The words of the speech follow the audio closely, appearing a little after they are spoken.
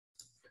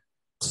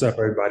What's up,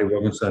 everybody?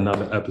 Welcome to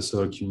another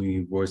episode of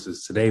Community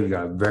Voices. Today, we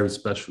got a very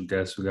special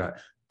guest. We got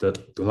the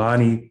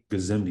Thulani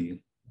Ngazimbi. You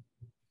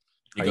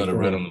How you got it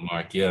right feeling? on the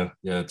mark. Yeah,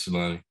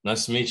 Tulani.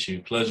 Nice to meet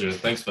you. Pleasure.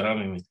 Thanks for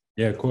having me.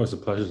 Yeah, of course, the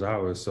pleasure's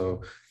ours.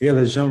 So, yeah,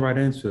 let's jump right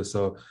into it.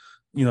 So,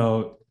 you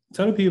know,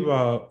 tell the people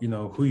about,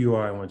 who you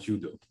are and what you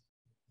do.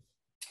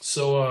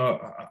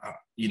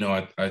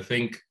 I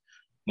think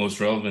most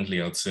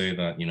relevantly, I'd say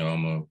that,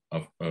 I'm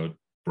a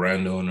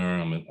brand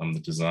owner. I'm the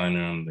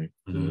designer. I'm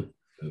Hmm.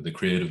 the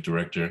creative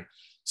director.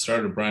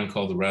 Started a brand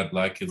called the Rad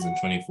Black Kids in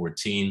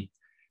 2014.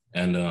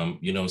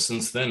 And,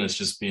 since then, it's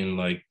just been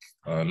like,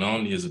 not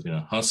only has it been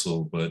a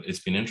hustle, but it's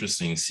been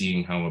interesting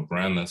seeing how a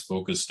brand that's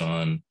focused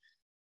on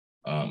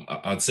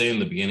I'd say in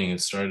the beginning,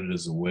 it started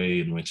as a way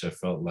in which I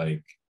felt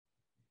like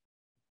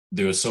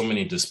there were so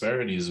many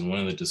disparities. And one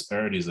of the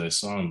disparities I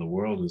saw in the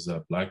world is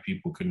that Black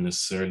people couldn't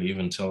necessarily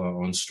even tell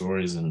our own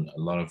stories in a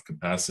lot of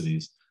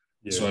capacities.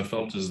 Yeah, So I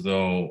felt as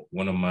though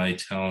one of my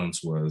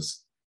talents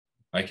was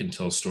I can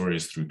tell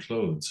stories through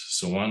clothes.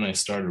 So why don't I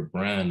start a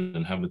brand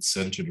and have it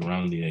centered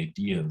around the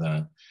idea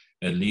that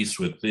at least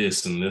with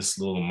this and this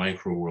little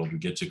micro world, we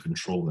get to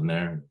control the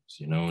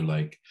narratives,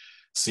 like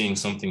seeing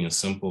something as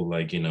simple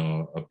like,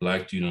 a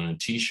Black dude on a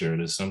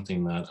t-shirt is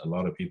something that a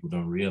lot of people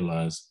don't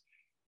realize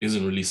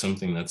isn't really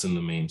something that's in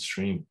the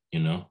mainstream.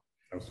 And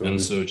absolutely.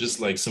 so just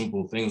like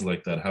simple things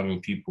like that,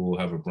 having people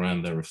have a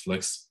brand that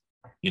reflects,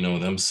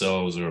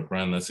 themselves, or a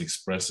brand that's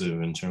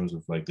expressive in terms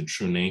of like the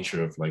true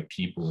nature of like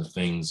people or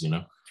things.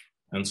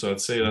 And so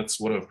I'd say that's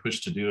what I've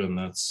pushed to do, and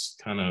that's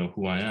kind of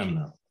who I am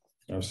now.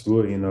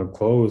 Absolutely.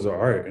 Clothes are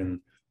art,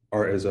 and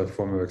art is a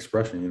form of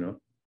expression.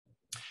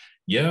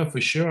 Yeah,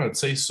 for sure. I'd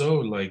say so.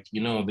 Like,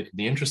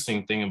 the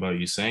interesting thing about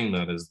you saying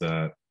that is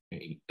that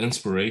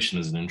inspiration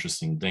is an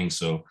interesting thing.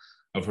 So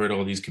I've heard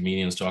all these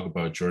comedians talk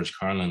about George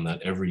Carlin,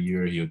 that every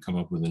year he would come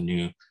up with a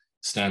new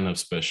stand-up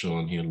special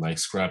and he would like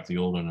scrap the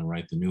old one and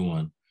write the new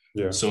one.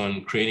 Yeah, So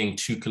in creating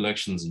two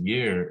collections a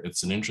year,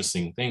 it's an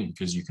interesting thing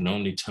because you can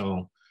only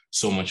tell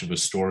so much of a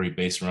story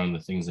based around the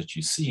things that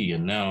you see.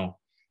 And now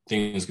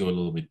things go a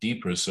little bit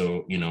deeper.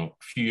 So, a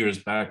few years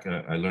back,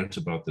 I learned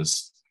about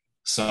this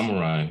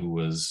samurai who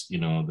was, he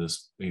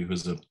was he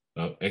was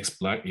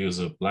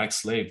a black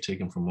slave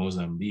taken from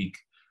Mozambique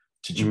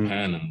to mm,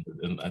 Japan,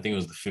 and I think it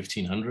was the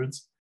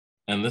 1500s.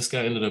 And this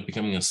guy ended up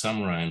becoming a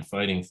samurai and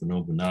fighting for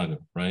Nobunaga,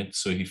 right?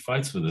 So he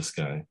fights for this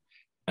guy.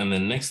 And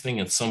then next thing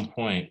at some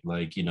point,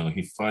 like,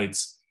 he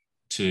fights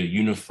to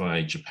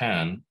unify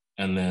Japan.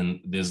 And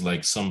then there's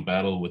like some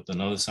battle with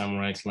another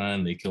samurai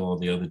clan. They kill all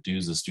the other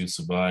dudes. This dude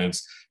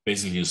survives.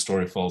 Basically, his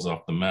story falls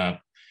off the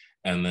map.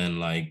 And then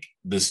like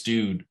this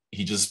dude,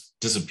 he just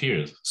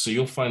disappears. So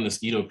you'll find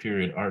this Edo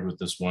period art with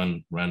this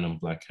one random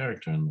Black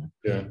character in there.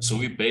 yeah. So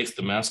we based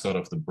the mascot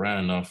of the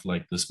brand off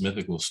like this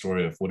mythical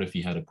story of what if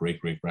he had a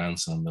great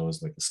grandson that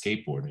was like a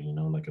skateboarder,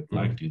 like a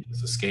Black Mm. dude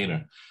that's a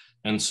skater.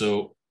 And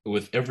so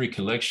with every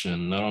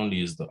collection, not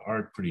only is the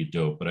art pretty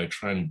dope, but I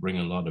try and bring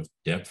a lot of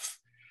depth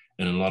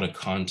and a lot of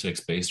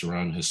context based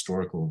around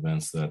historical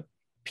events that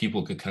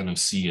people could kind of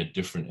see a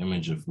different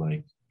image of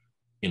like,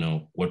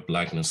 what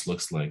Blackness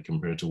looks like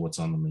compared to what's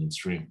on the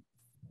mainstream.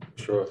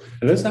 Sure.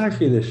 And there's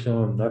actually this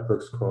show on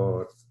Netflix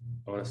called,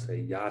 I want to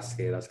say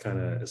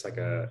Yasuke. It's like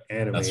a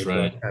That's anime,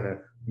 right. but kind of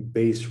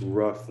based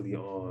roughly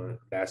on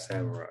that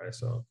samurai.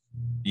 So,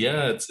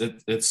 Yeah,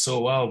 it's so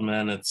wild,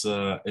 man. It's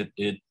I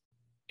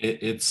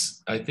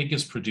think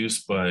it's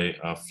produced by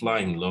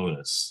Flying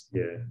Lotus.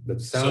 yeah, the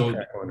So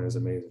soundtrack on it is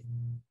amazing.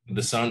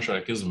 the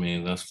soundtrack is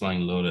amazing. That's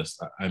Flying Lotus.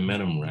 I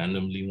met him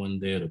randomly one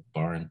day at a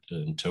bar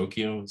in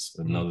Tokyo. It's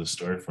Mhm. another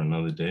story for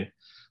another day.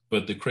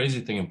 But the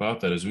crazy thing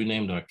about that is we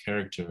named our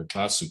character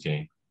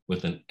Kasuke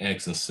with an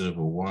X instead of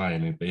a Y,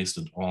 and we based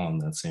it all on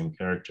that same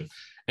character.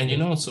 And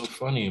Yeah. what's so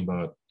funny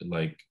about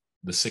like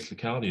the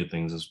cyclicality of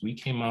things is we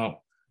came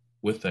out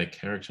with that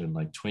character in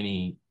like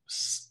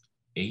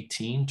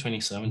 2018,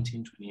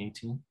 2017,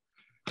 2018.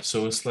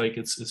 So it's like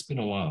it's been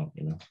a while.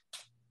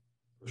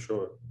 For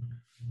sure.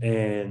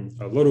 And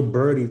a little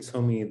birdie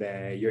told me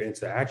that you're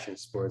into action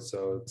sports.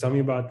 So tell me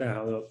about that.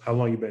 How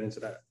long you been into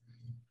that?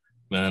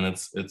 Man,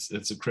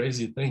 it's a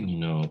crazy thing.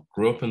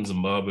 Grew up in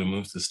Zimbabwe,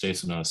 moved to the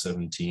States when I was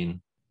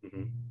 17.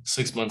 Hmm.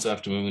 6 months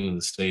after moving to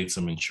the States,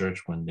 I'm in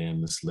church one day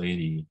and this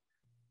lady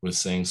was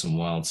saying some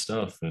wild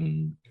stuff.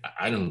 And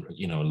I don't,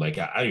 like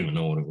I don't even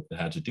know what it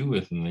had to do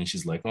with. And then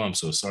she's like, "Oh, I'm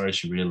so sorry."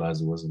 She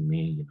realized it wasn't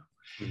me.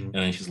 Hmm. And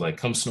then she's like,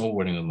 "Come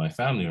snowboarding with my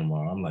family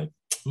tomorrow." I'm like,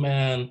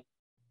 man,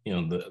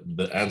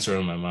 the answer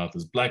in my mouth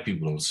is Black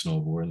people don't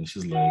snowboard. And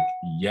she's like,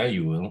 "Yeah,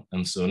 you will."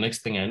 And so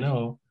next thing I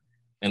know,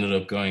 ended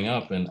up going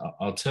up. And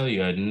I'll tell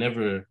you, I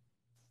never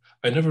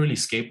really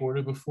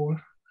skateboarded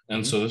before. And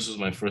Hmm. so this was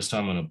my first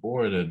time on a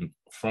board. And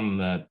from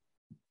that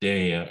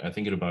day, I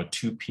think at about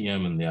 2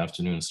 p.m. in the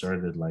afternoon,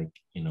 started at like,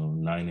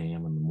 9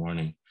 a.m. in the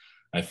morning,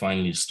 I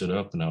finally stood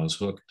up and I was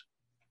hooked.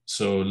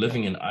 So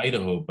living in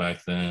Idaho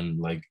back then,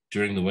 like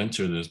during the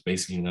winter, there's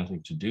basically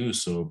nothing to do.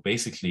 So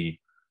basically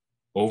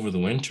over the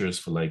winters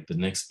for like the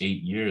next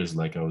 8 years,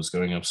 like I was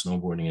going up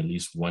snowboarding at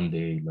least one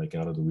day, like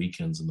out of the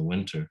weekends in the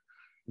winter.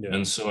 Yeah.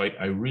 And so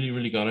I really,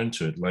 really got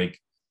into it. Like,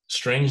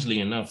 strangely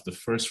enough, the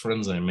first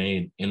friends I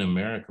made in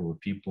America were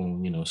people,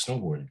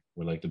 snowboarding,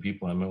 were like the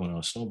people I met when I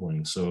was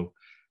snowboarding. So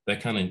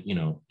that kind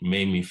of,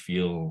 made me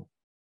feel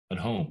at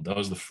home. That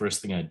was the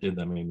first thing I did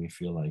that made me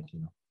feel like.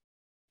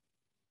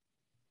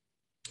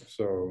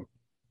 So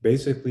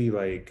basically,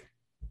 like,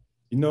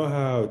 you know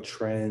how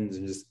trends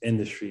and just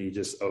industry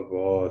just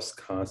evolves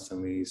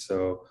constantly.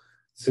 So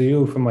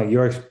you, from like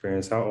your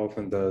experience, how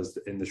often does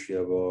the industry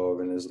evolve,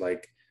 and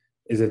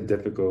is it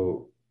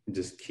difficult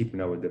just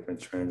keeping up with different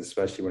trends,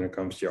 especially when it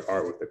comes to your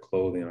art with the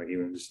clothing, or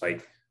even just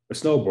like with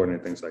snowboarding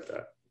and things like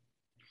that?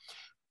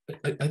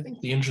 I think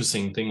the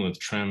interesting thing with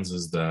trends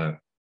is that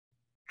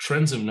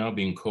trends have now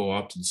been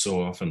co-opted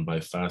so often by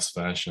fast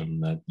fashion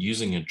that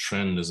using a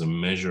trend as a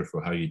measure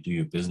for how you do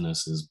your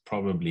business is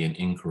probably an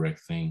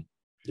incorrect thing.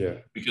 Yeah.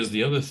 Because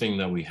the other thing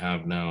that we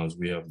have now is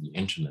we have the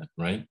internet,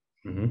 right?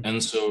 Mm-hmm.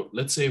 And so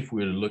let's say if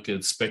we look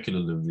at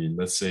speculatively,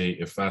 let's say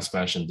if fast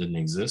fashion didn't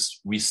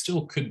exist, we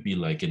still could be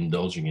like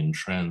indulging in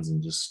trends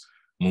and just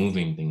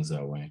moving things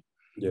that way.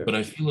 Yeah. But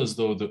I feel as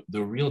though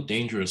the real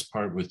dangerous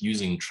part with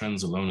using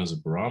trends alone as a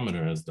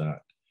barometer is that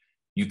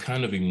you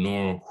kind of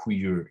ignore who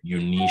your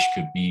niche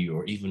could be,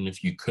 or even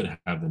if you could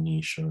have a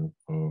niche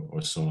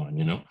or so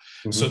on.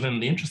 So Mm-hmm. then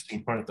the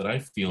interesting part that I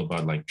feel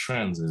about like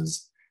trends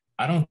is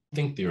I don't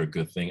think they're a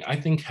good thing. I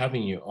think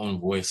having your own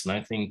voice, and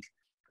I think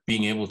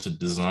being able to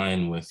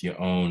design with your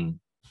own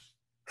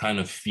kind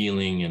of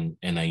feeling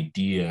and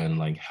idea, and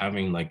like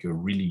having like a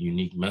really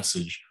unique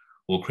message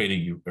will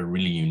create a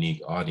really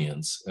unique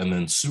audience. And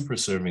then super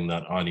serving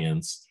that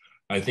audience,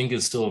 I think,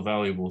 is still a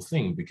valuable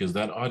thing, because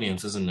that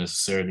audience isn't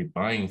necessarily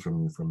buying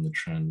from you from the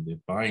trend. They're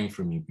buying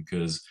from you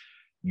because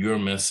your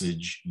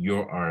message,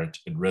 your art,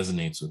 it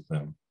resonates with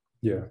them.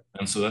 Yeah.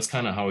 And so that's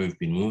kind of how we've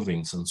been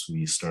moving since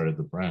we started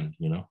the brand.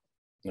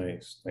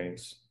 Nice.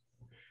 Nice.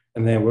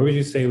 And then what would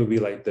you say would be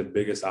like the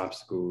biggest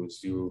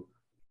obstacles you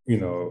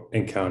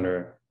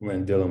encounter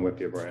when dealing with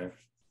your brand?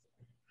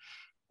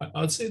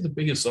 I'd say the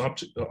biggest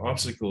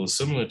obstacle is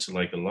similar to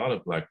like a lot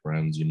of Black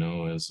brands,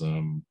 is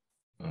um,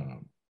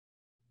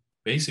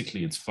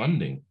 basically it's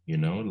funding.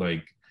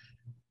 Like,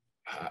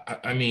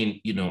 I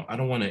mean, I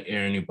don't want to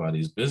air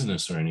anybody's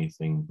business or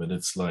anything, but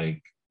it's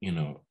like,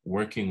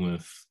 working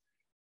with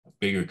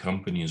bigger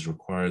companies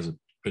requires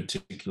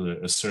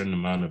a certain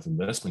amount of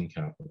investment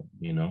capital.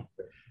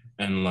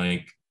 And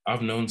like,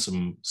 I've known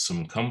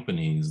some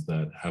companies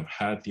that have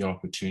had the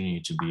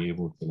opportunity to be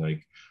able to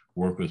like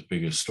work with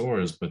bigger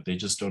stores, but they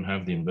just don't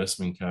have the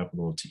investment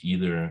capital to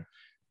either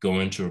go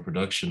into a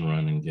production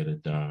run and get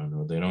it done,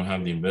 or they don't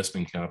have the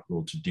investment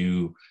capital to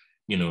do,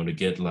 to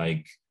get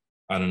like,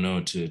 I don't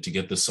know, to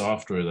get the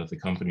software that the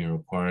company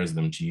requires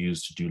them to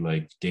use to do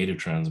like data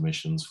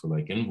transmissions for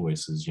like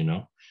invoices.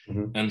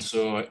 Mm-hmm. And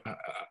so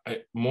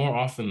more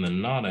often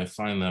than not, I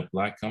find that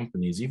Black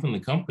companies, even the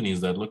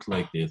companies that look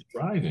like they're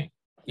thriving,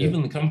 Yeah.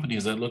 even the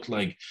companies that look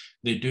like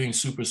they're doing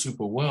super,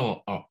 super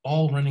well, are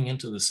all running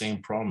into the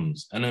same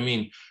problems. And I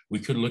mean, we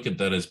could look at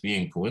that as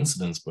being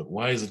coincidence, but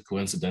why is it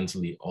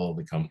coincidentally all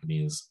the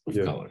companies of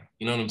Yeah. color?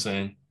 You know what I'm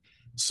saying?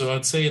 So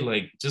I'd say,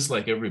 like, just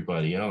like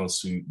everybody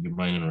else who you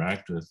might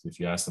interact with, if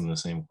you ask them the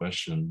same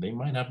question, they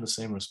might have the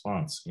same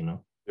response.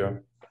 Yeah.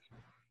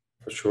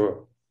 For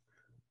sure.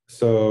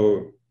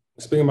 So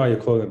speaking about your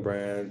clothing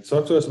brand,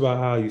 talk to us about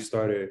how you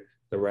started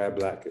the Rad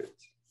Black Kids.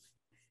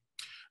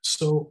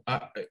 So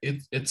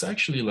it's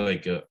actually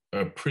like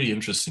a pretty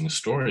interesting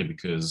story,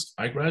 because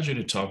I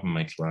graduated top of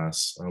my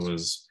class. I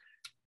was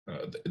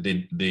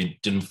they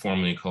didn't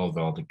formally call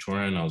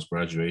valedictorian. I was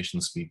graduation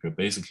speaker.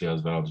 Basically, I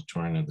was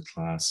valedictorian of the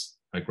class.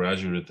 I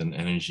graduated with an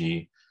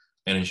energy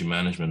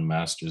management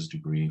master's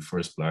degree,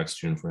 first Black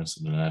student, first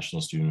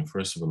international student,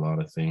 first of a lot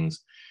of things.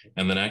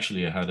 And then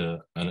actually I had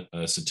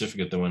a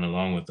certificate that went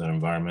along with that,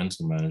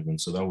 environmental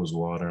management. So that was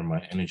water.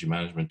 My energy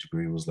management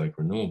degree was like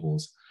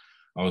renewables.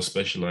 I was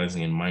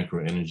specializing in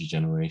micro energy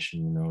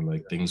generation,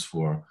 like things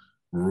for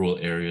rural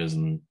areas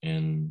and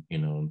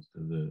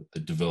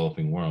the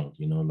developing world,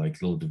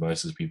 like little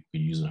devices people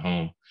could use at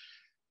home.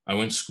 I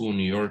went to school in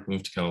New York,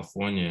 moved to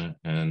California,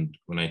 and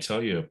when I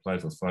tell you I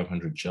applied for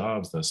 500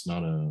 jobs, that's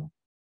not a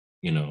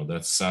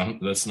that's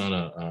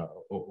not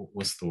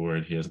what's the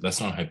word here?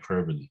 That's not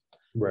hyperbole.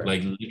 Right.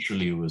 Like,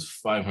 literally, it was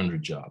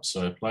 500 jobs.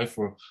 So I applied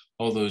for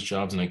all those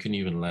jobs and I couldn't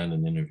even land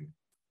an interview.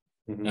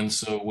 Mm-hmm. And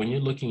so when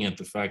you're looking at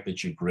the fact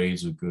that your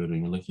grades were good,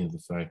 and you're looking at the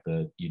fact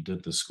that you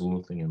did the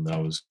school thing and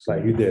that was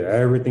Like you good, did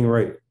everything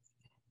right.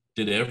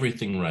 did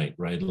everything right,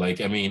 right?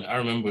 Like, I mean, I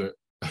remember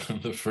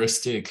the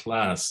first day of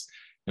class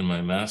in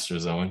my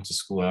master's, I went to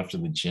school after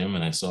the gym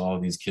and I saw all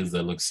these kids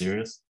that looked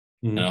serious.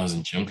 And I Mm-hmm. was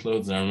in gym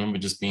clothes. And I remember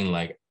just being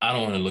like, I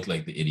don't want to look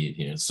like the idiot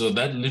here. So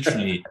that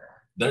literally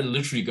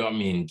got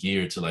me in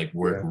gear to like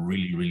work Yeah.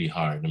 really, really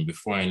hard. And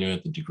before I knew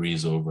it, the degree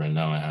is over and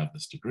now I have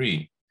this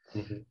degree.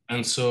 Mm-hmm.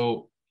 And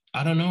so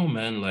I don't know,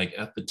 man. Like,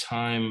 at the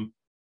time,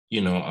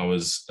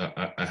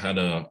 I had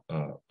a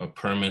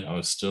permit.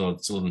 I still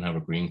didn't have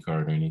a green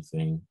card or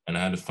anything, and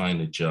I had to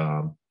find a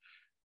job.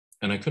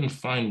 and I couldn't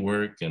find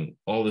work, and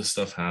all this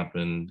stuff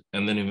happened.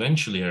 And then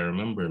eventually I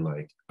remember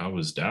like I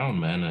was down,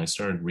 man. I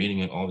started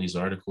reading all these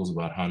articles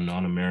about how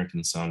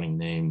non-American sounding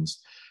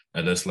names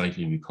are less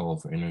likely to be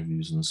called for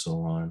interviews and so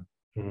on.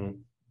 Mhm.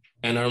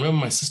 And I remember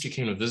my sister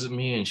came to visit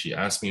me and she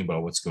asked me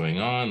about what's going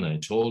on. And I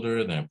told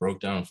her, then I broke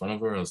down in front of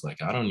her. I was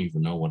like, I don't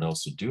even know what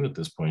else to do at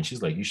this point.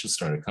 She's like, you should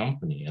start a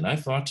company. And I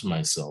thought to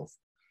myself,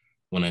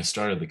 when I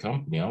started the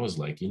company, I was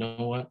like, you know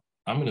what?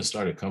 I'm going to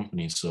start a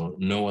company so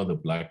no other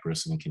Black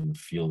person can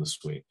feel this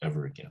way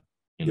ever again,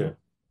 you Yeah. know?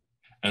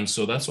 And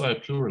so that's why I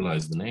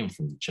pluralized the name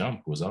from the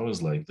jump was I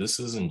was like, this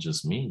isn't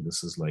just me.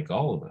 This is like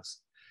all of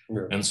us.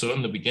 Yeah. And so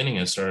in the beginning,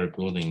 I started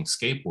building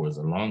skateboards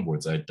and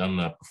longboards. I'd done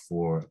that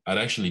before. I'd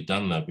actually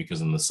done that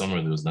because in the summer,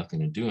 there was nothing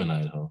to do in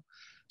Idaho.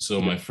 So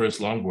Yeah. my first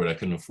longboard, I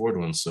couldn't afford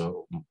one.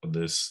 So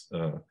this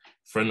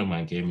friend of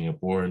mine gave me a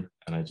board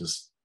and I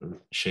just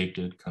shaped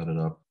it, cut it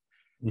up.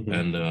 Mhm.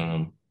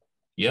 And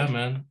yeah,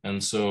 man.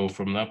 And so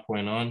from that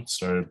point on,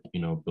 started,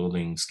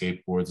 building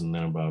skateboards. And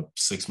then about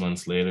 6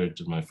 months later,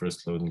 did my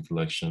first clothing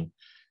collection.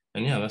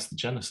 And yeah, that's the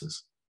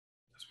genesis.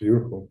 That's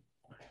beautiful.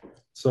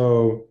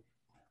 So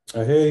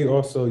I hear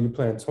you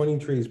plant 20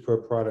 trees per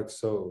product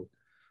sold.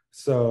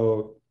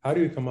 So how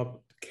do you come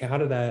up? How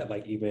did that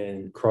like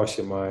even cross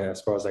your mind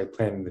as far as like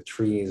planting the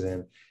trees,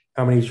 and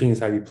how many trees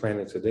have you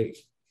planted to date?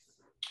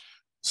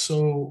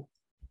 So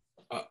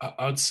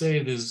I'd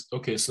say there's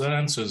okay. So that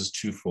answer is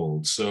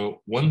twofold.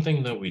 So one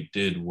thing that we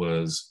did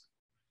was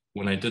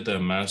when I did that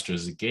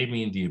master's, it gave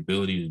me the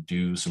ability to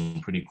do some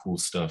pretty cool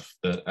stuff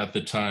that at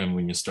the time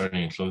when you're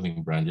starting a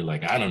clothing brand, you're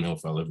like, I don't know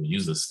if I'll ever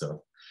use this stuff.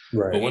 But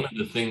Right. one of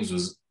the things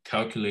was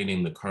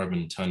calculating the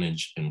carbon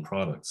tonnage in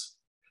products.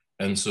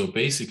 And so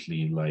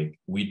basically, like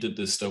we did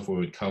this stuff where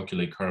we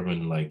calculate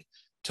carbon like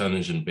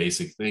tonnage and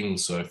basic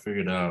things. So I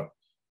figured out,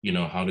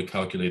 how to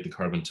calculate the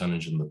carbon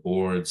tonnage in the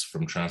boards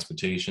from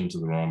transportation to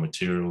the raw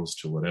materials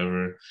to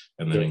whatever,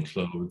 and then Yeah. in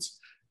clothes.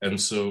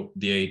 And so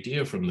the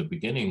idea from the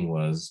beginning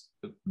was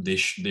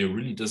there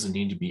really doesn't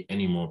need to be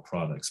any more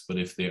products. But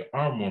if there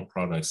are more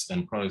products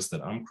and products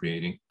that I'm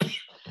creating,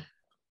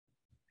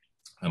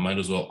 I might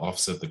as well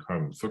offset the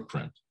carbon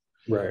footprint.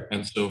 Right.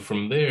 And so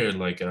from there,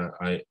 like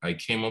I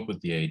came up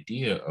with the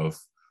idea of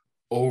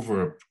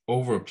over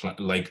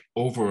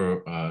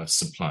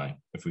supplying,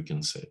 if we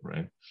can say,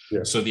 right?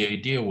 Yeah. So the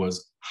idea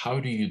was, how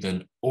do you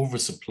then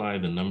oversupply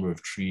the number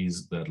of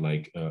trees that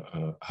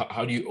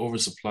how do you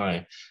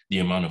oversupply the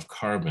amount of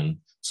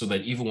carbon so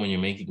that even when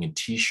you're making a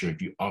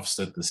t-shirt, you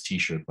offset this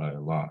t-shirt by a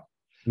lot.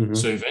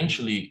 So Hmm.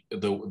 eventually,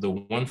 the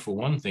one for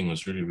one thing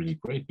was really, really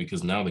great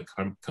because now the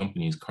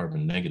company is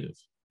carbon negative.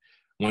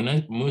 When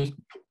I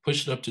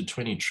pushed it up to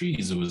 20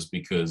 trees, it was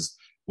because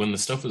when the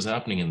stuff was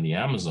happening in the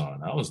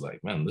Amazon, I was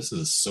like, man, this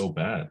is so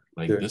bad.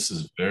 Like, Yeah. this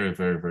is very,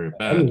 very, very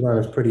bad. Amazon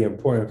is pretty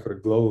important for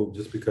the globe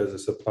just because it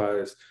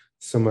supplies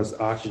so much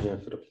oxygen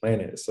for the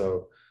planet.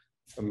 So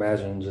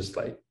imagine just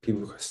like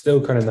people still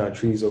cutting down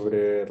trees over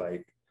there.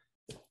 Like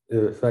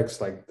it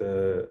affects like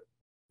the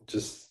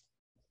just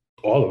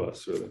all of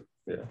us really.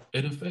 Yeah.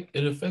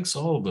 It affects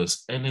all of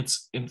us, and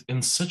it's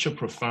in such a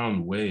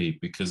profound way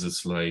because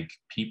it's like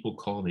people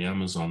call the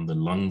Amazon the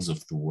lungs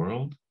of the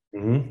world,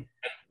 Hmm.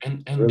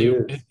 and Really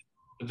is.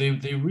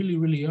 they really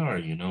really are,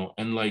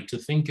 and like to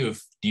think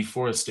of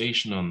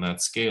deforestation on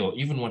that scale,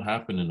 even what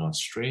happened in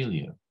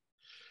Australia,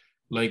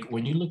 like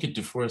when you look at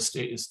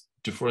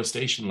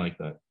deforestation like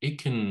that, it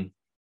can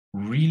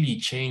really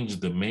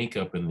change the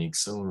makeup and the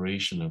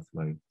acceleration of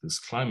like this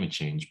climate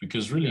change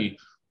because Yeah. really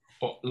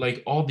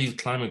like all these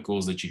climate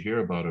goals that you hear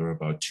about are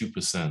about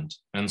 2%,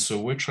 and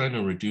so we're trying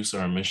to reduce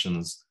our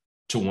emissions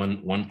to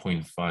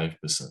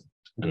 1.5%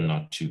 and Yeah.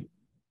 not 2.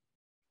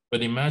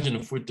 But imagine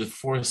if we're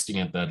deforesting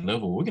at that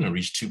level, we're going to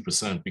reach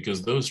 2%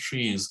 because those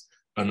trees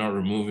are not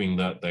removing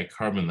that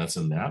carbon that's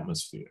in the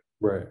atmosphere,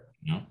 Right.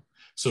 you know.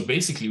 So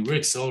basically we're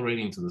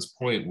accelerating to this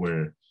point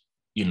where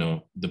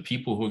the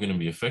people who are going to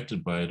be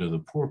affected by it are the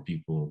poor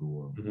people of the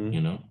world,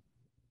 Hmm.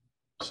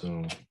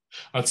 so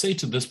I'd say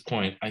to this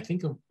point, I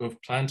think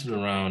I've planted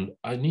around,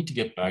 I need to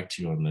get back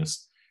to you on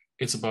this.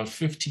 It's about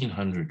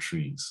 1,500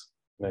 trees.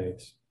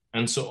 Nice.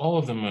 And so all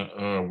of them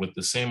are with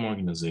the same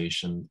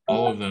organization.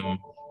 All of them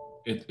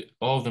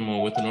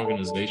are with an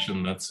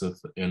organization that's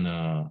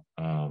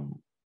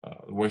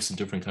works in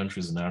different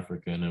countries in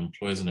Africa and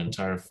employs an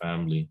entire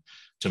family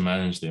to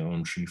manage their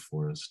own tree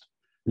forest.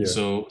 Yeah.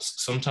 So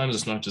sometimes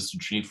it's not just a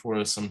tree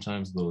forest.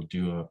 Sometimes they'll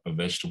do a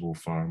vegetable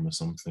farm or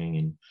something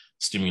and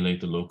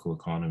stimulate the local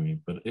economy.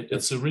 But Yeah.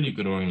 it's a really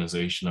good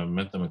organization. I've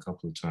met them a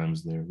couple of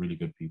times. They're really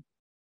good people.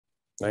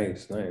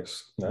 Nice.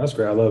 Nice. No, that's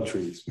great. I love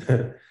trees.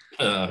 Yeah,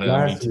 me too.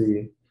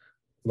 Lastly,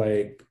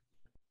 like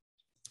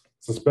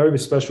it's a very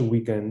special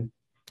weekend.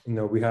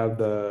 We have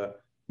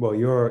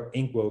your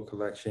Inkwell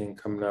collection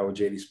coming out with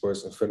JD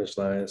Sports and Finish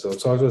Line. So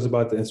talk to us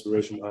about the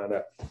inspiration behind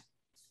that.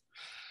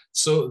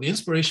 So the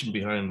inspiration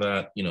behind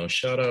that,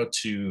 shout out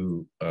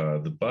to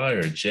the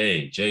buyer,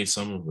 Jay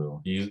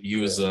Somerville. He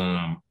was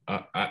Yeah.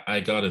 I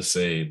gotta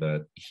say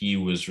that he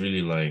was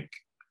really like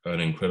an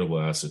incredible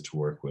asset to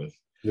work with.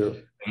 Yeah.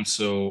 And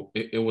so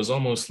it was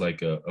almost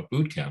like a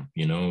boot camp,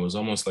 you know, it was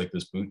almost like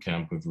this boot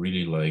camp of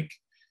really like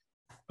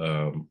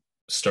um,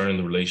 starting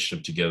the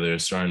relationship together,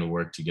 starting to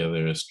work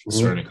together,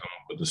 starting Hmm. to come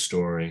up with a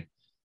story.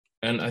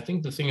 And I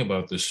think the thing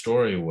about this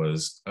story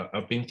was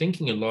I've been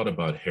thinking a lot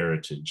about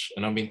heritage,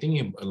 and I've been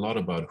thinking a lot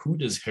about who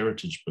does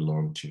heritage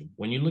belong to.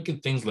 When you look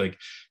at things like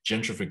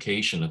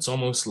gentrification, it's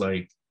almost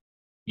like,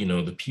 you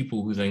know, the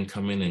people who then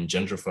come in and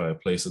gentrify a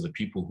place are the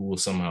people who will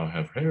somehow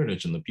have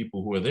heritage, and the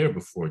people who are there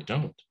before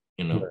don't,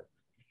 you know. Right.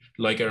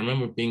 Like I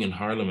remember being in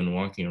Harlem and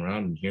walking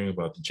around and hearing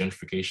about the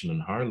gentrification in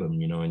Harlem,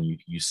 you know, and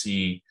you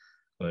see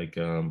like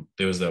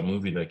there was that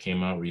movie that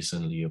came out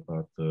recently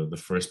about the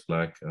first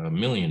black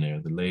millionaire,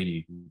 the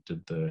lady who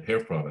did the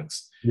hair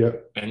products, Yeah.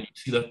 and you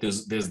see that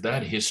there's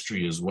that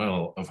history as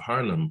well of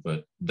Harlem,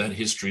 but that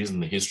history isn't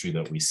the history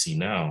that we see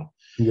now.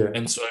 Yeah.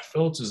 And so I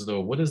felt as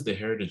though, what is the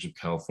heritage of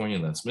California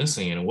that's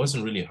missing? And it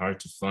wasn't really hard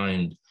to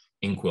find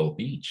Inkwell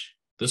Beach.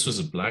 This was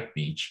a black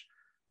beach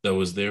that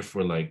was there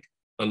for like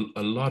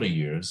a lot of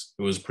years.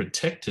 It was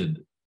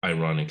protected,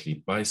 ironically,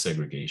 by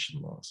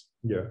segregation laws,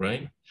 Yeah.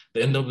 right?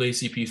 The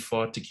NAACP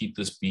fought to keep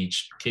this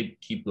beach,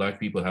 keep black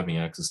people having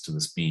access to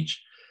this beach.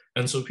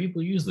 And so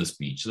people use this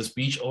beach. This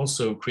beach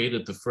also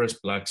created the first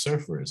black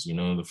surfers, you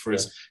know, the Yeah.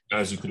 first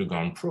guys who could have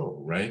gone pro,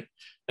 right?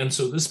 And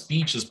so this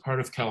beach is part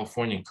of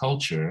California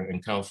culture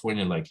and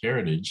California like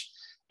heritage.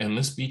 And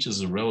this beach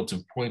is a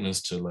relative point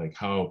as to like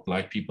how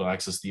black people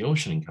access the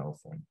ocean in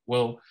California.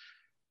 Well,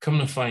 come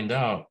to find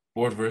out,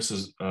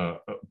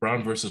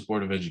 Brown versus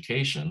Board of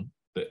Education,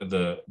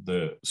 the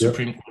Yep.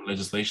 Supreme Court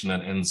legislation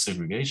that ends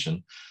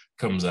segregation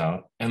comes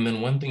out, and then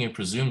one thing it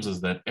presumes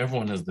is that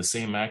everyone has the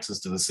same access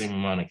to the same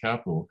amount of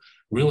capital.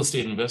 Real Mhm.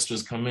 estate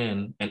investors come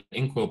in, and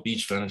Inkwell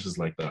Beach vanishes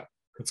like that.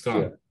 It's Yeah.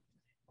 gone.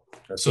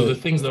 That's So it. the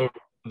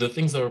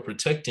things that were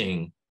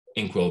protecting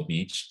Inkwell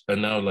Beach are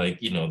now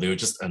like, you know, they were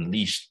just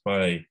unleashed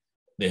by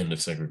the end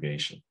of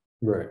segregation.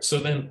 Right. So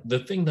then the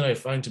thing that I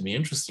find to be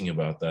interesting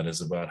about that is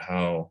about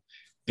how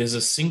there's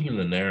a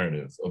singular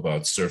narrative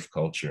about surf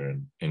culture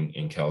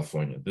in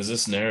California. There's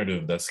this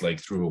narrative that's like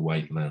through a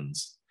white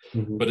lens.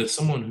 Hmm. But as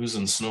someone who's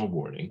in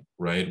snowboarding,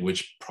 right,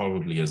 which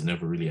probably has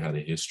never really had a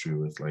history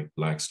with like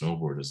black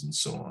snowboarders and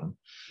so on,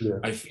 Yeah.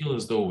 I feel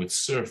as though with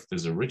surf,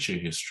 there's a richer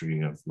history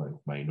of like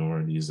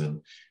minorities.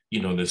 And,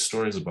 you know, there's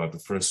stories about the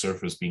first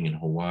surfers being in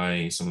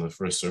Hawaii, some of the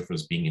first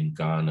surfers being in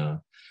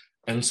Ghana.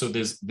 And so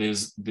there's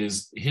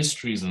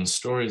histories and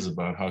stories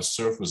about how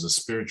surf was a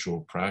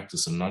spiritual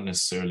practice and not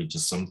necessarily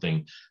just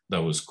something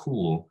that was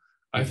cool.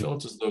 I Hmm.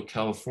 felt as though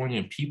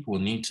California people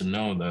need to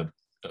know that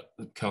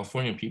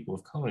California people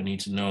of color need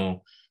to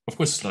know. Of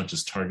course, it's not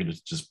just targeted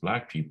to just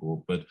Black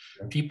people, but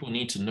people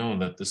need to know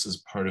that this is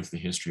part of the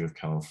history of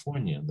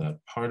California,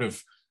 that part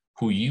of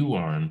who you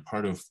are and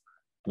part of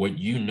what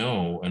you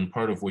know and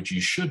part of what you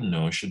should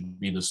know should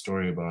be the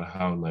story about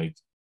how, like,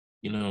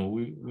 you know,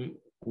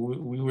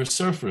 we were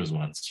surfers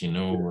once, you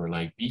know, Yeah. we're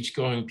like beach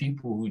going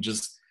people who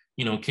just,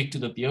 you know, kicked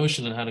it at the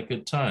ocean and had a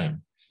good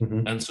time.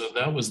 Hmm. And so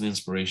that was the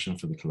inspiration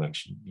for the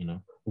collection, you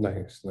know.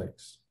 Nice.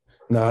 Nice.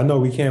 No, I know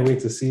we can't wait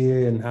to see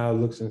it and how it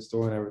looks in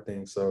store and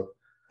everything. So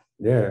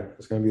yeah,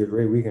 it's gonna be a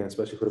great weekend,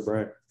 especially for the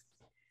brand.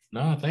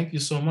 No, thank you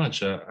so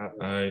much.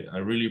 I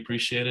really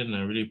appreciate it, and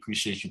I really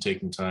appreciate you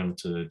taking time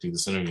to do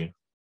this interview.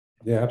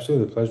 Yeah,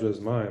 absolutely. The pleasure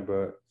is mine.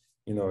 But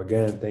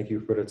again, thank you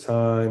for the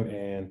time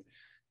and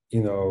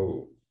you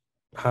know,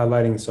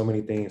 highlighting so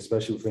many things,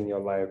 especially within your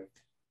life,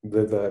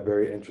 live a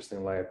very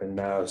interesting life, and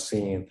now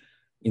seeing,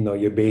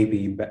 your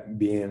baby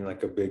being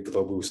like a big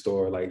global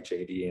store like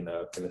JD and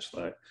Finish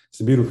Line. It's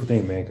a beautiful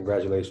thing, man.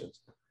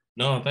 Congratulations.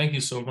 No, thank you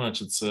so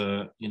much. It's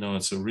a, you know,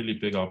 it's a really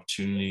big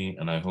opportunity,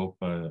 and I hope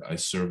I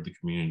serve the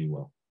community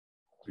well.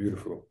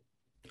 Beautiful.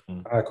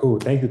 Mm. All right, cool.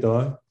 Thank you,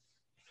 Don.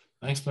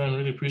 Thanks, man.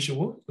 Really appreciate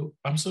it.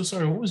 I'm so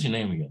sorry. What was your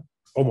name again?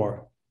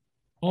 Omar.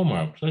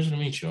 Omar. Pleasure to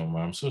meet you,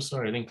 Omar. I'm so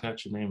sorry I didn't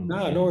catch your name in the Nah,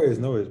 no beginning. worries,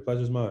 no worries.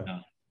 Pleasure's mine. Yeah.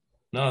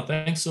 No,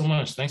 thanks so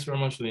much. Thanks very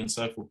much for the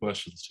insightful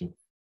questions too.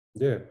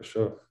 Yeah, for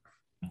sure.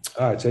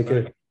 All right, take All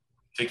right. care.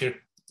 Take care.